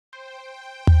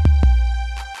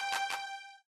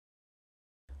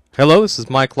Hello, this is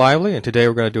Mike Lively, and today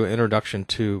we're going to do an introduction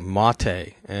to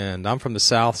mate. And I'm from the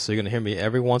South, so you're going to hear me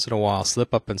every once in a while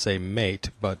slip up and say mate,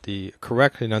 but the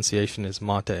correct enunciation is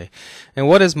mate. And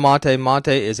what is mate? Mate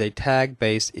is a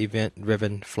tag-based,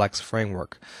 event-driven flex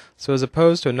framework. So as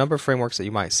opposed to a number of frameworks that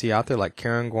you might see out there like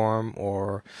Cairngorm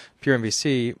or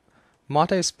PureMVC,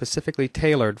 mate is specifically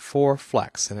tailored for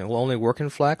flex, and it will only work in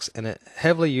flex, and it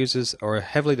heavily uses or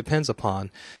heavily depends upon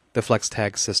the flex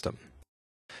tag system.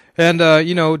 And,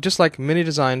 just like many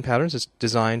design patterns, it's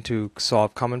designed to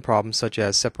solve common problems such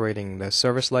as separating the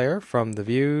service layer from the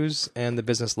views and the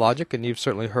business logic. And you've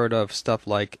certainly heard of stuff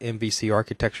like MVC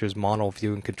architecture's model,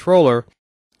 view, and controller,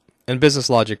 and business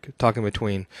logic talking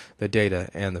between the data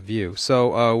and the view.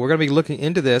 So we're going to be looking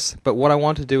into this, but what I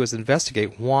want to do is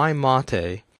investigate why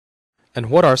mate and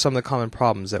what are some of the common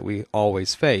problems that we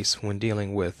always face when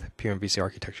dealing with pure MVC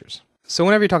architectures. So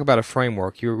whenever you talk about a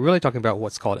framework, you're really talking about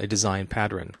what's called a design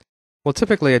pattern. Well,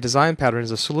 typically a design pattern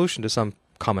is a solution to some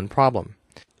common problem.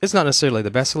 It's not necessarily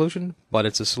the best solution, but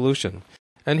it's a solution.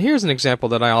 And here's an example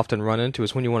that I often run into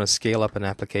is when you want to scale up an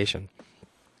application.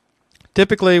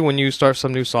 Typically, when you start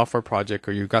some new software project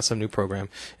or you've got some new program,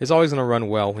 it's always going to run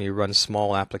well when you run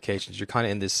small applications. You're kind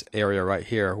of in this area right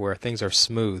here where things are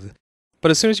smooth. But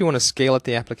as soon as you want to scale up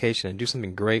the application and do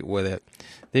something great with it,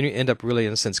 then you end up really,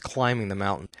 in a sense, climbing the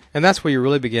mountain. And that's where you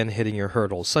really begin hitting your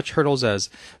hurdles. Such hurdles as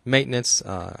maintenance,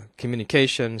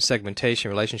 communication,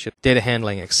 segmentation, relationship, data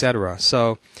handling, etc.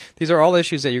 So these are all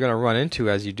issues that you're going to run into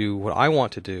as you do what I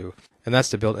want to do, and that's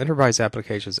to build enterprise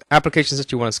applications. Applications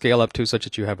that you want to scale up to such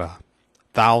that you have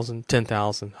 1,000,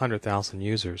 10,000, 100,000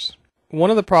 users. One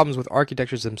of the problems with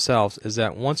architectures themselves is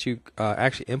that once you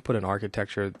actually input an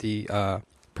architecture, the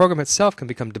program itself can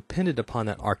become dependent upon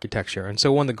that architecture. And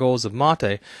so one of the goals of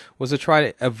mate was to try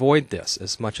to avoid this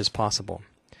as much as possible.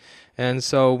 And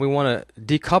so we want to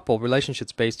decouple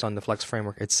relationships based on the Flex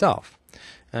framework itself.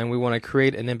 And we want to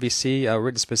create an MVC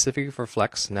written specifically for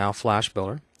Flex, now Flash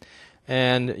Builder,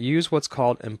 and use what's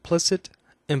called implicit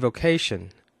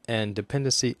invocation and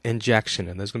dependency injection.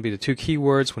 And those are going to be the two key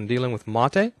words when dealing with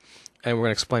mate, and we're going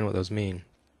to explain what those mean.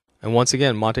 And once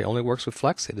again, mate only works with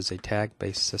Flex. It is a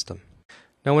tag-based system.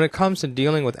 Now when it comes to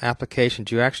dealing with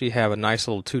applications, you actually have a nice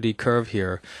little 2D curve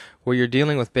here where you're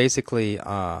dealing with basically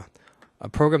a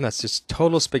program that's just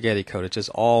total spaghetti code. It's just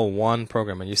all one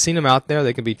program. And you've seen them out there.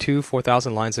 They can be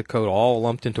 4,000 lines of code all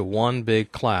lumped into one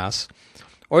big class.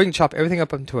 Or you can chop everything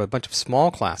up into a bunch of small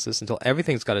classes until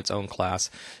everything's got its own class.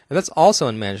 And that's also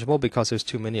unmanageable because there's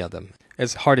too many of them.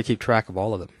 It's hard to keep track of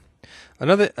all of them.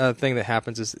 Another thing that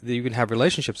happens is that you can have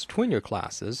relationships between your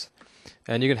classes.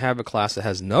 And you can have a class that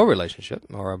has no relationship,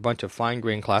 or a bunch of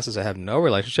fine-grained classes that have no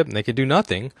relationship, and they can do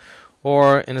nothing.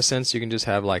 Or, in a sense, you can just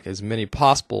have like as many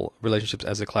possible relationships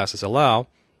as the classes allow,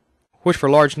 which for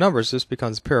large numbers this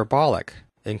becomes parabolic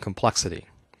in complexity.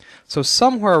 So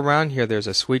somewhere around here there's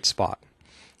a sweet spot.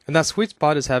 And that sweet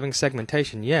spot is having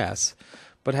segmentation, yes,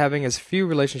 but having as few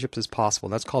relationships as possible.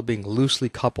 That's called being loosely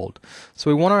coupled.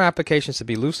 So we want our applications to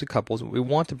be loosely coupled. We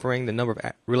want to bring the number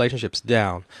of relationships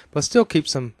down, but still keep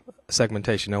some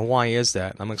segmentation. Now, why is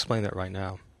that? I'm going to explain that right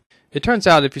now. It turns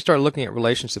out if you start looking at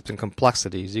relationships and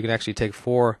complexities, you can actually take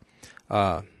 4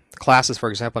 classes, for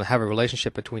example, and have a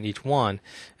relationship between each one.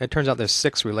 And it turns out there's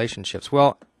 6 relationships.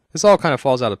 Well, this all kind of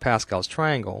falls out of Pascal's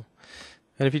triangle.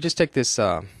 And if you just take this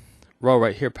row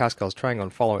right here, Pascal's triangle,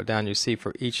 and follow it down, you see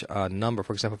for each number,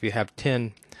 for example, if you have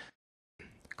 10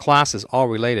 classes all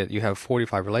related, you have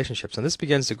 45 relationships. And this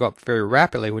begins to go up very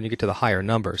rapidly when you get to the higher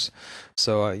numbers.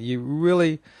 So you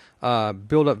really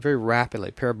build up very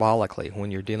rapidly, parabolically, when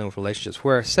you're dealing with relationships,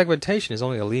 where segmentation is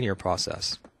only a linear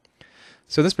process.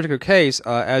 So in this particular case,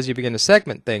 as you begin to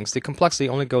segment things, the complexity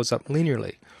only goes up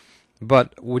linearly.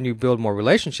 But when you build more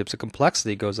relationships, the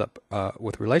complexity goes up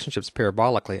with relationships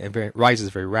parabolically and rises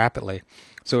very rapidly.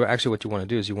 So actually what you want to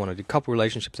do is you want to decouple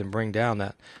relationships and bring down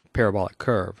that parabolic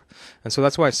curve. And so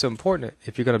that's why it's so important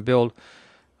if you're going to build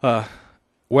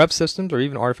web systems or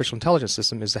even artificial intelligence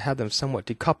systems is to have them somewhat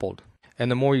decoupled. And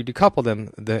the more you decouple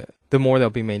them, the more they'll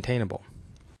be maintainable.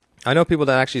 I know people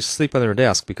that actually sleep on their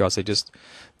desk because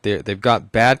they've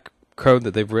got bad code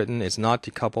that they've written. It's not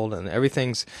decoupled, and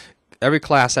every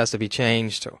class has to be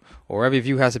changed, or every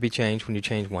view has to be changed when you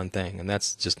change one thing, and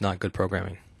that's just not good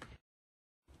programming.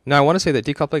 Now, I want to say that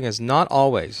decoupling is not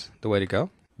always the way to go.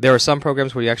 There are some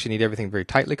programs where you actually need everything very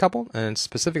tightly coupled, and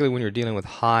specifically when you're dealing with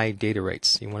high data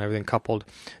rates. You want everything coupled,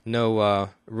 no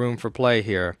room for play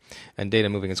here, and data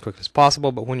moving as quickly as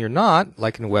possible. But when you're not,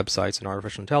 like in websites and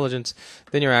artificial intelligence,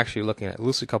 then you're actually looking at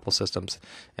loosely coupled systems,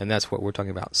 and that's what we're talking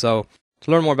about. So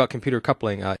to learn more about computer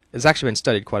coupling, it's actually been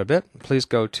studied quite a bit. Please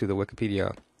go to the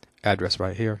Wikipedia address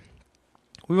right here.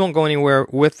 We won't go anywhere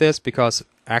with this because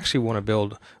actually we want to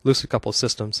build loosely coupled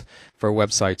systems for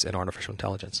websites and artificial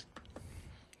intelligence.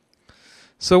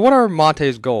 So what are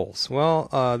Mate's goals?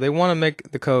 Well, they want to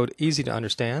make the code easy to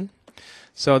understand.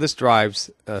 So this drives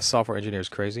software engineers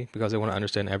crazy because they want to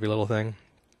understand every little thing.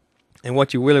 And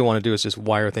what you really want to do is just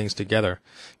wire things together,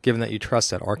 given that you trust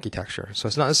that architecture. So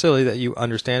it's not necessarily that you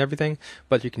understand everything,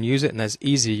 but you can use it and that's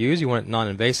easy to use. You want it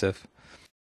non-invasive.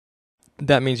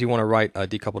 That means you want to write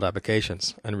decoupled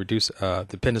applications and reduce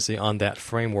dependency on that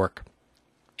framework.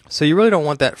 So you really don't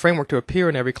want that framework to appear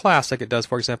in every class like it does,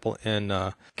 for example, in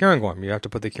Cairngorm. You have to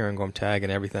put the Cairngorm tag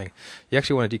and everything. You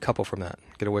actually want to decouple from that,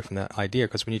 get away from that idea,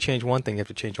 because when you change one thing, you have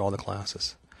to change all the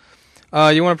classes.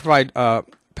 You want to provide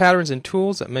patterns and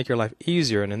tools that make your life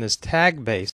easier, and in this tag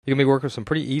base, you can be working with some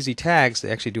pretty easy tags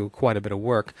that actually do quite a bit of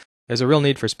work. There's a real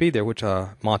need for speed there, which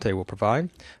Mate will provide.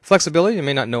 Flexibility, you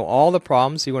may not know all the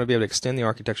problems, so you want to be able to extend the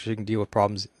architecture so you can deal with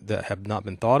problems that have not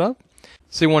been thought of.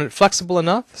 So you want it flexible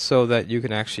enough so that you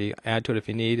can actually add to it if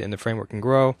you need and the framework can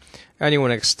grow. And you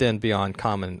want to extend beyond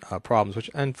common problems, which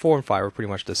and 4 and 5 are pretty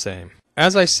much the same.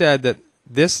 As I said, that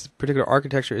this particular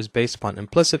architecture is based upon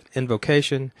implicit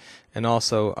invocation and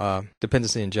also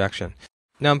dependency injection.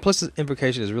 Now, implicit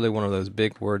invocation is really one of those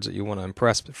big words that you want to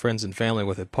impress friends and family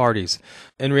with at parties.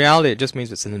 In reality, it just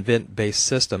means it's an event-based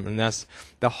system, and that's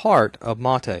the heart of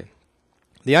Mate.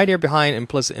 The idea behind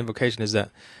implicit invocation is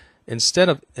that instead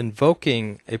of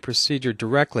invoking a procedure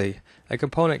directly, a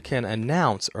component can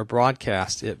announce or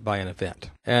broadcast it by an event.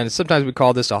 And sometimes we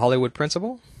call this a Hollywood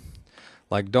principle.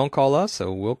 Like, don't call us,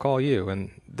 so we'll call you.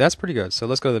 And that's pretty good. So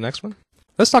let's go to the next one.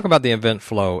 Let's talk about the event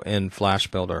flow in Flash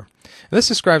Builder. And this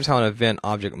describes how an event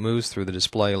object moves through the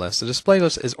display list. The display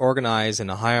list is organized in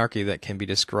a hierarchy that can be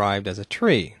described as a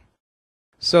tree.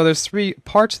 So there's 3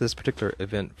 parts of this particular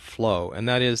event flow, and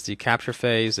that is the capture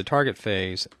phase, the target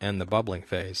phase, and the bubbling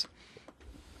phase.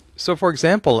 So for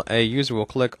example, a user will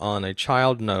click on a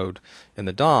child node in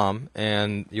the DOM,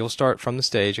 and you'll start from the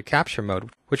stage a capture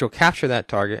mode, which will capture that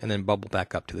target and then bubble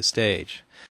back up to the stage.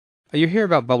 You hear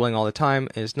about bubbling all the time,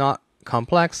 and it's not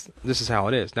complex. This is how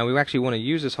it is. Now we actually want to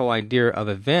use this whole idea of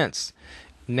events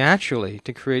naturally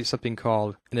to create something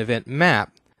called an event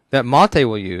map that Mate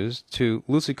will use to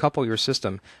loosely couple your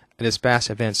system and dispatch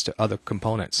events to other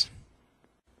components.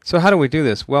 So how do we do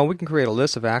this? Well, we can create a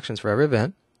list of actions for every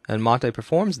event, and Mate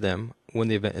performs them when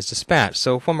the event is dispatched.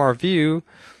 So from our view,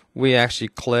 we actually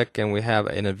click and we have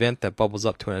an event that bubbles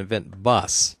up to an event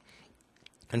bus.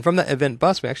 And from that event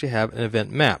bus, we actually have an event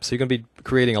map. So you're going to be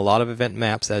creating a lot of event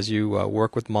maps as you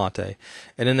work with Mate.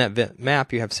 And in that event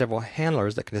map, you have several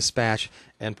handlers that can dispatch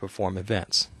and perform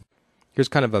events. Here's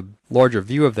kind of a larger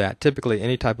view of that. Typically,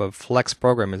 any type of flex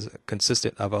program is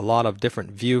consistent of a lot of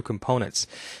different view components.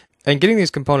 And getting these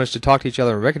components to talk to each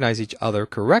other and recognize each other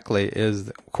correctly is,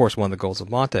 of course, one of the goals of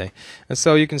Mate. And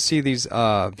so you can see these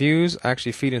views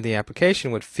actually feed into the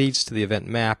application, which feeds to the event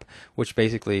map, which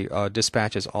basically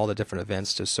dispatches all the different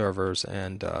events to servers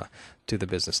and to the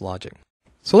business logic.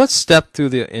 So let's step through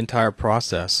the entire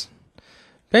process.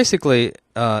 Basically,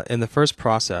 in the first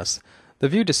process, the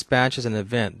view dispatches an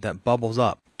event that bubbles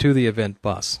up to the event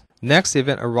bus. Next, the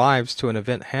event arrives to an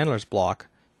event handlers block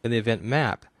in the event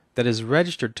map that is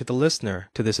registered to the listener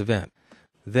to this event.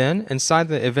 Then, inside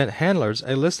the event handlers,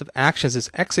 a list of actions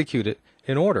is executed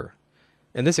in order.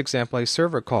 In this example, a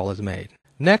server call is made.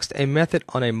 Next, a method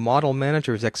on a model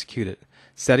manager is executed,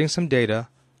 setting some data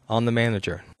on the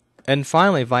manager. And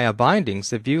finally, via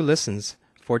bindings, the view listens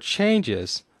for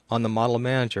changes on the model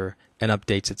manager and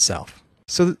updates itself.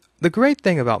 So the great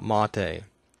thing about Mate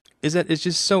is that it's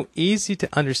just so easy to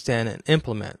understand and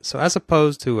implement. So as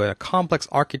opposed to a complex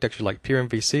architecture like pure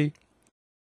MVC,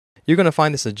 you're going to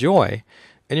find this a joy,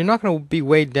 and you're not going to be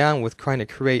weighed down with trying to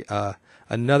create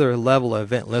another level of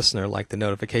event listener like the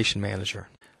notification manager.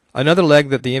 Another leg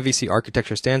that the MVC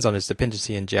architecture stands on is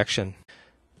dependency injection.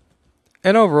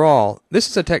 And overall, this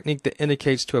is a technique that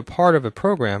indicates to a part of a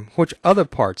program which other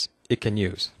parts it can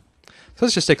use. So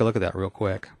let's just take a look at that real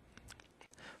quick.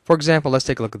 For example, let's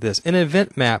take a look at this. In an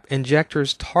event map,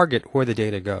 injectors target where the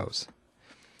data goes.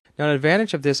 Now, an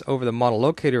advantage of this over the model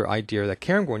locator idea that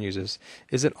Cairngorm uses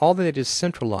is that all the data is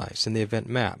centralized in the event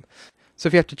map. So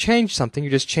if you have to change something,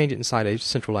 you just change it inside a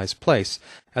centralized place,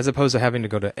 as opposed to having to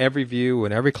go to every view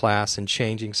and every class and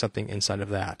changing something inside of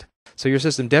that. So your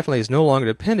system definitely is no longer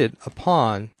dependent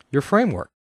upon your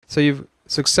framework. So you've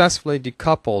successfully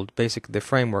decoupled basically the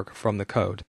framework from the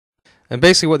code. And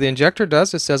basically what the injector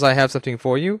does, it says I have something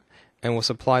for you and will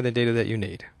supply the data that you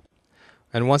need.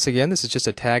 And once again, this is just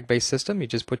a tag-based system. You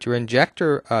just put your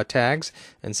injector tags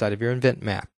inside of your event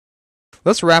map.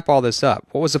 Let's wrap all this up.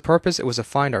 What was the purpose? It was to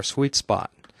find our sweet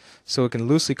spot. so it can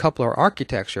loosely couple our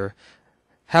architecture,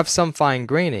 have some fine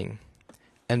graining,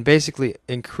 and basically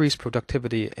increase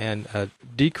productivity and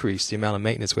decrease the amount of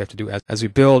maintenance we have to do as we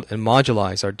build and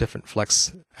modulize our different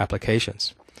Flex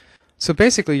applications. So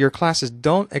basically your classes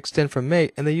don't extend from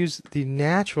mate, and they use the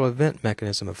natural event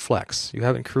mechanism of Flex. You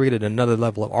haven't created another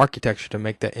level of architecture to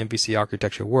make that MVC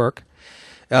architecture work.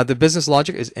 The business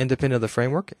logic is independent of the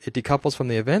framework. It decouples from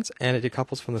the events and it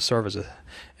decouples from the services.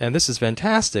 And this is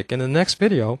fantastic. In the next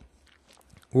video,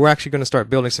 we're actually going to start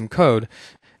building some code,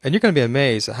 and you're going to be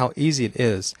amazed at how easy it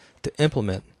is to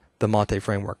implement the Mate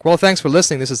framework. Well, thanks for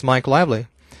listening. This is Mike Lively,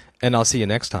 and I'll see you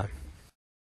next time.